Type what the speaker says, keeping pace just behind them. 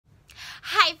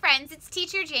friends, it's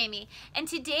Teacher Jamie, and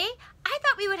today I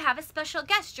thought we would have a special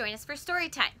guest join us for story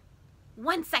time.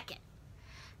 1 second.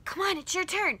 Come on, it's your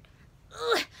turn.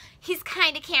 Ugh, he's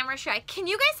kind of camera shy. Can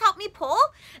you guys help me pull?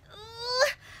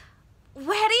 Ugh. Ready?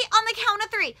 On the count of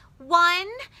 3. 1,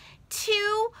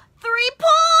 2, 3,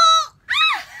 pull!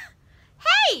 Ah!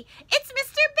 Hey, it's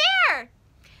Mr. Bear.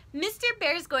 Mr.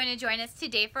 Bear is going to join us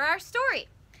today for our story.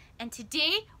 And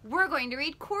today we're going to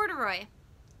read Corduroy.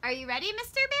 Are you ready,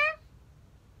 Mr. Bear?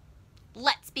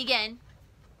 Let's begin.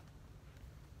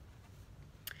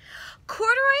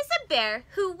 Corduroy's a bear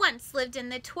who once lived in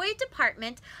the toy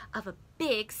department of a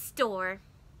big store.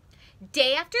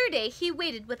 Day after day, he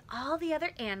waited with all the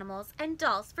other animals and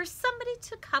dolls for somebody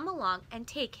to come along and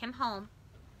take him home.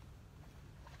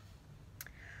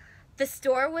 The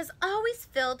store was always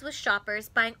filled with shoppers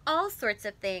buying all sorts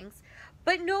of things,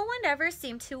 but no one ever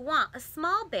seemed to want a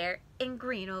small bear in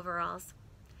green overalls.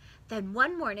 Then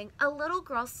one morning, a little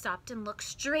girl stopped and looked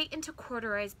straight into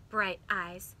Corduroy's bright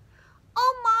eyes.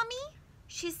 "Oh, Mommy,"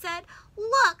 she said,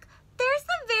 "look, there's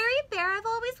the very bear I've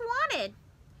always wanted."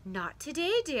 "Not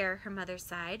today, dear," her mother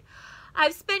sighed.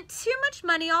 "I've spent too much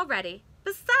money already.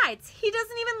 Besides, he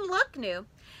doesn't even look new.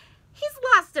 He's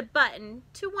lost a button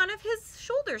to one of his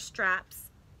shoulder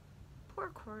straps." Poor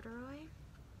Corduroy.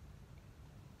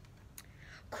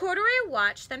 Corduroy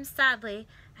watched them sadly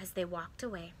as they walked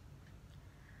away.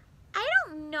 "I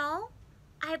don't know.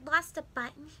 I'd lost a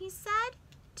button," he said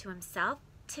to himself.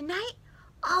 "Tonight,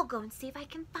 I'll go and see if I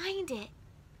can find it."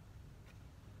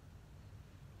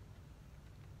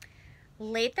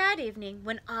 Late that evening,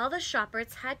 when all the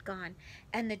shoppers had gone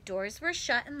and the doors were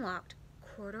shut and locked,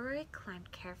 Corduroy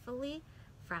climbed carefully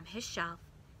from his shelf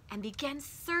and began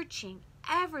searching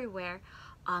everywhere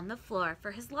on the floor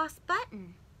for his lost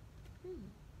button.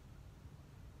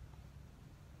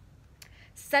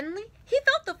 Suddenly, he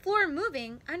felt the floor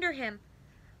moving under him.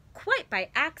 Quite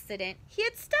by accident, he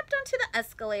had stepped onto the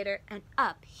escalator and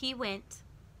up he went.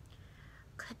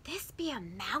 Could this be a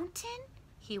mountain?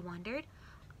 He wondered.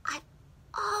 I've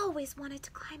always wanted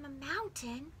to climb a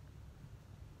mountain.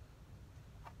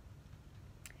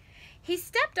 He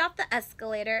stepped off the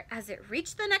escalator as it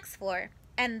reached the next floor,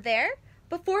 and there,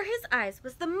 before his eyes,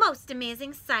 was the most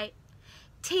amazing sight.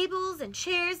 Tables and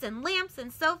chairs and lamps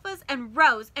and sofas and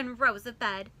rows of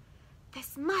bed.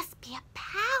 "This must be a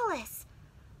palace,"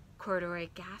 Corduroy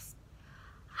gasped.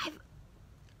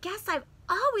 Guess I've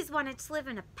always wanted to live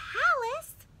in a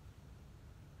palace."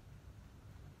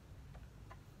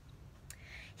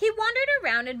 He wandered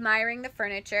around admiring the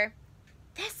furniture.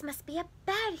 "This must be a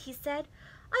bed," he said.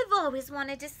 "I've always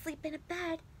wanted to sleep in a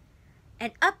bed."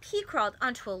 And up he crawled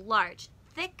onto a large,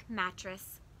 thick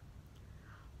mattress.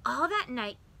 All that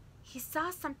night, he saw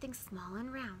something small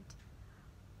and round.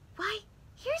 "Why,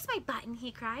 here's my button,"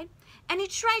 he cried, and he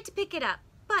tried to pick it up,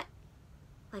 but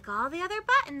like all the other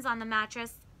buttons on the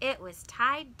mattress, it was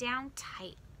tied down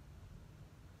tight.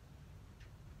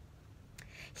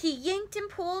 He yanked and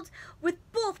pulled with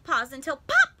both paws until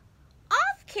pop!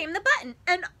 Off came the button,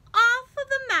 and off of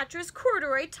the mattress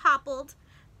Corduroy toppled.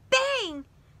 Bang!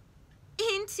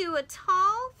 Into a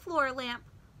tall floor lamp.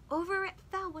 Over it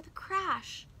fell with a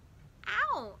crash.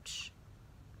 Ouch!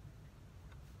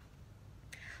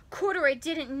 Corduroy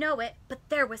didn't know it, but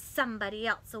there was somebody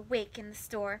else awake in the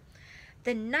store.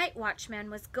 The night watchman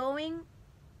was going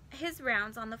his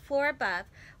rounds on the floor above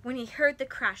when he heard the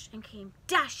crash and came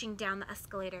dashing down the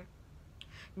escalator.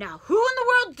 "Now who in the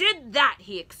world did that?"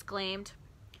 he exclaimed.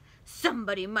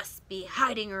 "Somebody must be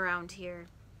hiding around here."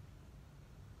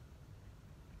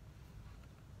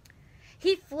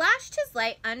 He flashed his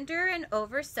light under and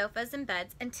over sofas and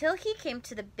beds until he came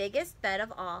to the biggest bed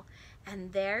of all,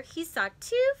 and there he saw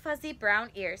 2 fuzzy brown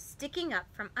ears sticking up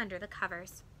from under the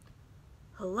covers.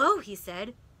 "Hello," he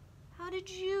said. "How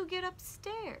did you get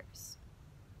upstairs?"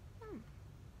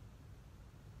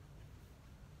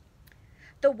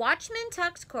 The watchman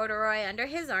tucked Corduroy under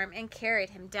his arm and carried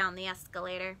him down the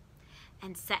escalator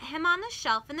and set him on the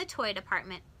shelf in the toy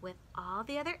department with all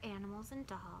the other animals and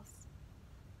dolls.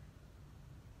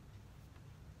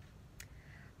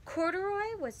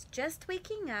 Corduroy was just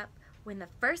waking up when the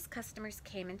first customers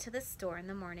came into the store in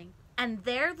the morning, and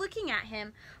there, looking at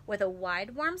him with a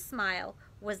wide, warm smile,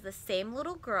 was the same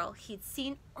little girl he'd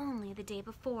seen only the day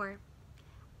before.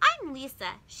 "I'm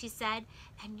Lisa," she said,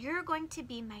 "and you're going to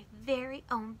be my very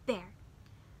own bear.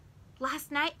 Last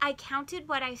night I counted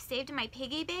what I saved in my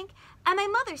piggy bank, and my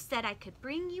mother said I could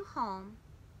bring you home."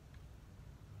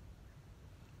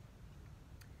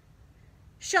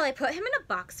 "Shall I put him in a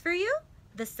box for you?"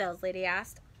 the saleslady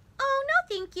asked. "Oh, no,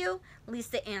 thank you,"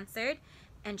 Lisa answered,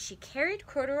 and she carried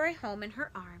Corduroy home in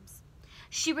her arms.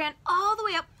 She ran all the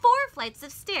way up 4 flights flights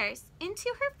of stairs into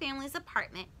her family's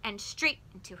apartment and straight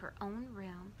into her own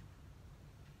room.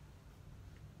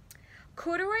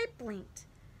 Corduroy blinked.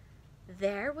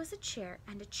 There was a chair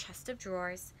and a chest of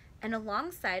drawers, and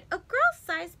alongside a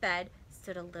girl-sized bed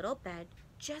stood a little bed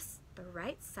just the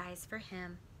right size for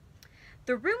him.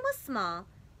 The room was small,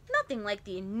 nothing like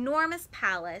the enormous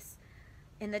palace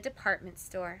in the department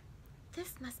store.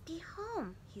 "This must be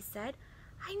home," he said.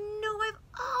 "I know I've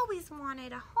always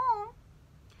wanted a home."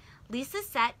 Lisa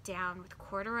sat down with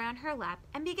Corduroy on her lap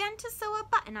and began to sew a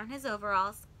button on his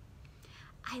overalls.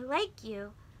 "I like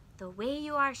you the way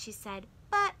you are," she said,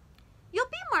 "but you'll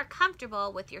be more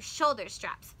comfortable with your shoulder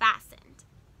straps fastened."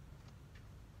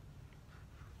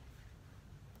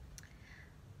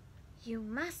 "You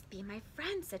must be my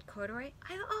friend," said Corduroy.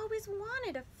 "I've always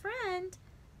wanted a friend."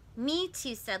 "Me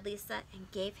too," said Lisa, and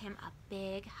gave him a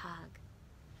big hug.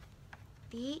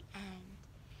 The end.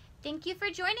 Thank you for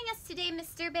joining us today,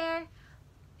 Mr. Bear.